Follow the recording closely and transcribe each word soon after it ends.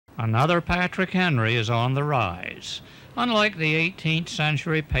Another Patrick Henry is on the rise. Unlike the 18th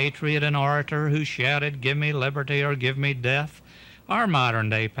century patriot and orator who shouted, "Give me liberty or give me death," our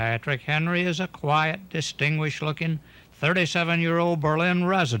modern-day Patrick Henry is a quiet, distinguished-looking 37-year-old Berlin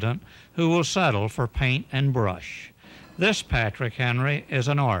resident who will settle for paint and brush. This Patrick Henry is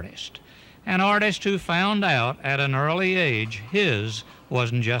an artist who found out at an early age his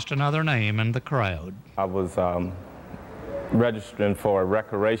wasn't just another name in the crowd. I was registering for a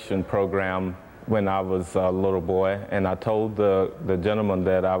recreation program when I was a little boy, and I told the gentleman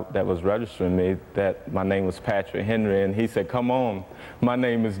that was registering me that my name was Patrick Henry, and he said, "Come on, my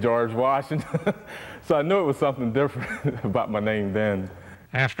name is George Washington." So I knew it was something different about my name then.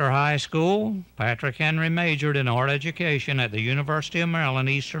 After high school, Patrick Henry majored in art education at the University of Maryland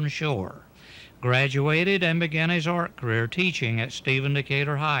Eastern Shore, graduated, and began his art career teaching at Stephen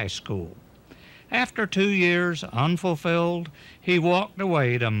Decatur High School. After 2 years unfulfilled, he walked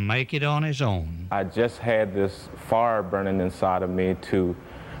away to make it on his own. I just had this fire burning inside of me to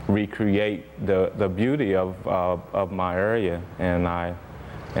recreate the beauty of my area, and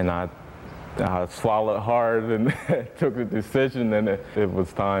I swallowed hard and took a decision, and it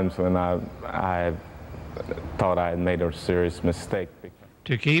was times when I thought I had made a serious mistake.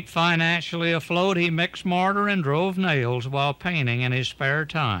 To keep financially afloat, he mixed mortar and drove nails while painting in his spare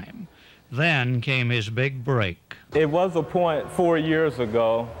time. Then came his big break. It was a point 4 years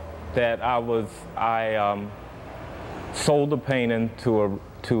ago that I sold a painting to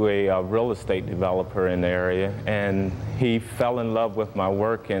a real estate developer in the area, and he fell in love with my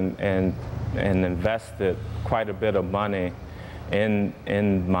work and invested quite a bit of money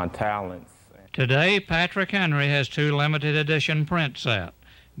in my talents. Today, Patrick Henry has 2 limited edition prints out,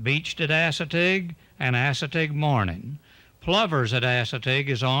 Beached at Assateague and Assateague Morning. Plovers at Assateague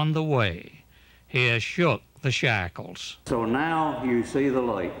is on the way. He has shook the shackles. So now you see the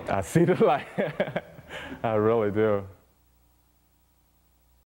light. I see the light. I really do.